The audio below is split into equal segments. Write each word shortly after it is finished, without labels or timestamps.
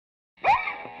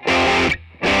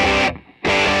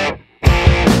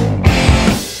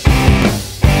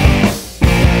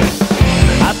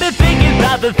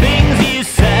about the things you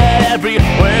said, every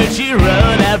word you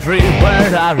wrote, every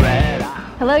word I read.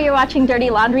 Hello, you're watching Dirty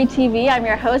Laundry TV. I'm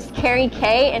your host, Carrie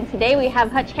Kay, and today we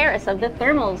have Hutch Harris of the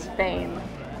Thermals fame.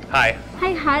 Hi.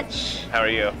 Hi, Hutch. How are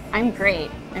you? I'm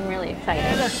great. I'm really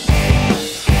excited.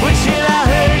 What should I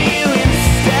hurt you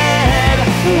instead?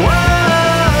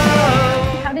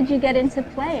 Whoa. How did you get into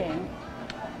playing?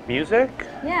 Music?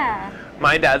 Yeah.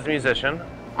 My dad's a musician.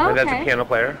 My dad's a piano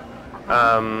player.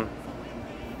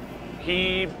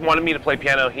 He wanted me to play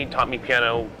piano. He taught me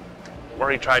piano, or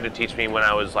he tried to teach me when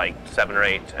I was like 7 or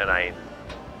 8, and I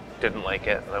didn't like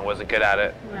it, and I wasn't good at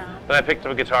it. No. Then I picked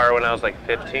up a guitar when I was like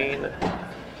 15,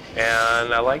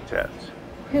 and I liked it.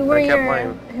 Who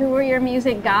were your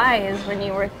music guys when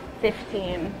you were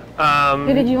 15?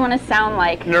 Who did you want to sound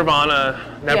like?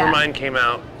 Nirvana. Nevermind came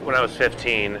out when I was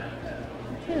 15.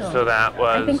 So that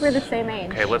was... I think we're the same age.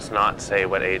 Okay, let's not say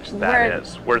what age that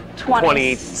is. We're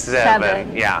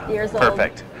 27 yeah, years old.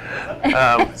 Perfect.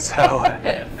 So,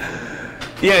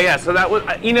 yeah, so that was,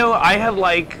 you know, I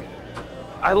liked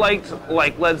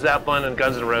like Led Zeppelin and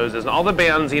Guns N' Roses and all the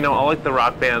bands, you know, all like the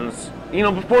rock bands, you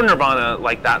know, before Nirvana,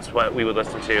 like that's what we would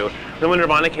listen to. Then when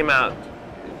Nirvana came out,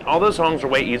 all those songs were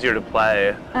way easier to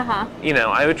play. You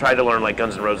know, I would try to learn like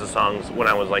Guns N' Roses songs when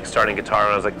I was like starting guitar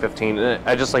when I was like 15. And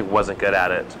I just like wasn't good at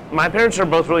it. My parents are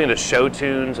both really into show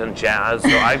tunes and jazz,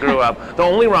 so I grew up. The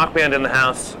only rock band in the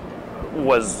house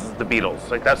was the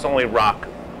Beatles. Like that's the only rock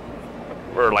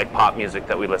or like pop music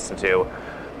that we listened to.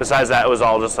 Besides that, it was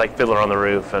all just like Fiddler on the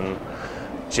Roof and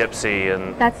Gypsy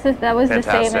and that was the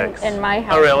same in my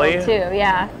household too.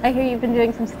 Yeah, I hear you've been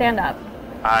doing some stand-up.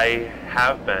 I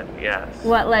have been, yes.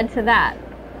 What led to that?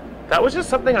 That was just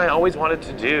something I always wanted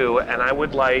to do, and I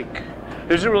would like,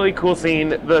 there's a really cool scene,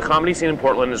 the comedy scene in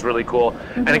Portland is really cool,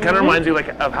 and it kind of reminds me like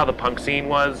of how the punk scene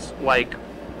was like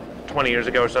 20 years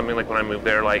ago or something, like when I moved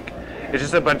there. Like it's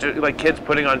just a bunch of like kids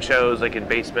putting on shows like in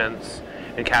basements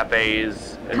and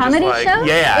cafes. And comedy just, like, shows?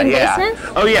 Yeah, in yeah.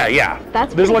 basements? Oh yeah.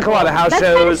 There's like cool. a lot of house shows.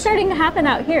 That's kind of starting to happen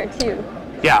out here too.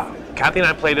 Yeah. Kathy and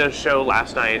I played a show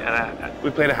last night, and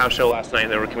we played a house show last night,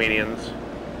 and there were comedians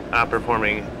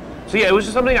performing. So yeah, it was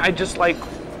just something I just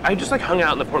hung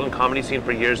out in the Portland comedy scene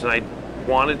for years, and I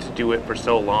wanted to do it for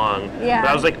so long. Yeah.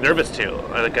 But I was like nervous too.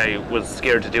 I was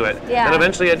scared to do it. Yeah. And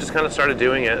eventually I just kind of started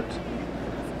doing it.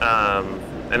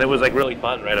 And it was like really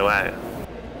fun right away.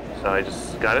 So I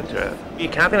just got into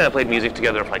it. Kathy and I played music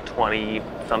together for like 20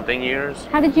 something years.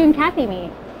 How did you and Kathy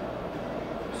meet?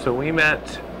 So we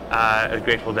met at a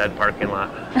Grateful Dead parking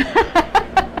lot.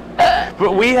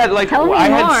 But we had like, I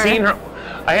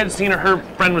had seen her, her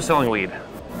friend was selling weed.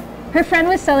 Her friend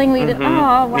was selling weed.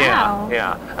 Oh, wow.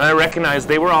 Yeah. And I recognized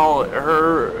she and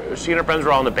her friends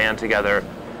were all in a band together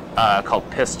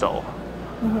called Pistol.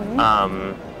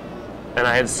 And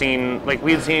I had seen, like,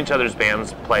 we had seen each other's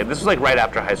bands play. This was like right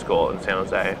after high school in San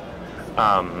Jose.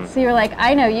 So you were like,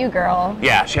 I know you, girl.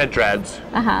 Yeah, she had dreads.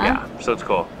 Yeah, so it's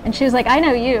cool. And she was like, I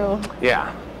know you.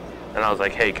 Yeah. And I was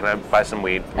like, hey, can I buy some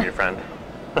weed from your friend?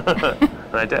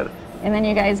 And I did. And then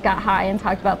you guys got high and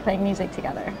talked about playing music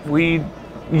together.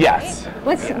 Yes.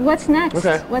 What's next?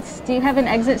 Okay. Do you have an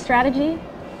exit strategy?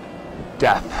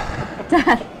 Death.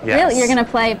 Death. Yes. Really? You're gonna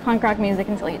play punk rock music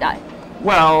until you die?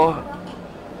 Well,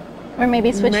 or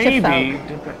maybe switch to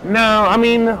folk? No, I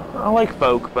mean, I like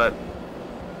folk, but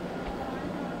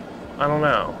I don't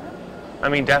know. I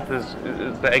mean, death is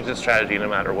the exit strategy no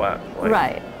matter what. Like,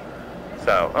 right.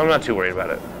 So I'm not too worried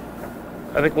about it.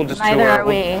 I think we'll just Neither tour. are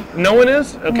we. No one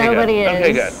is? Okay, Nobody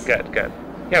good. is. Okay, good.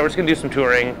 Yeah, we're just gonna do some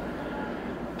touring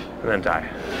and then die.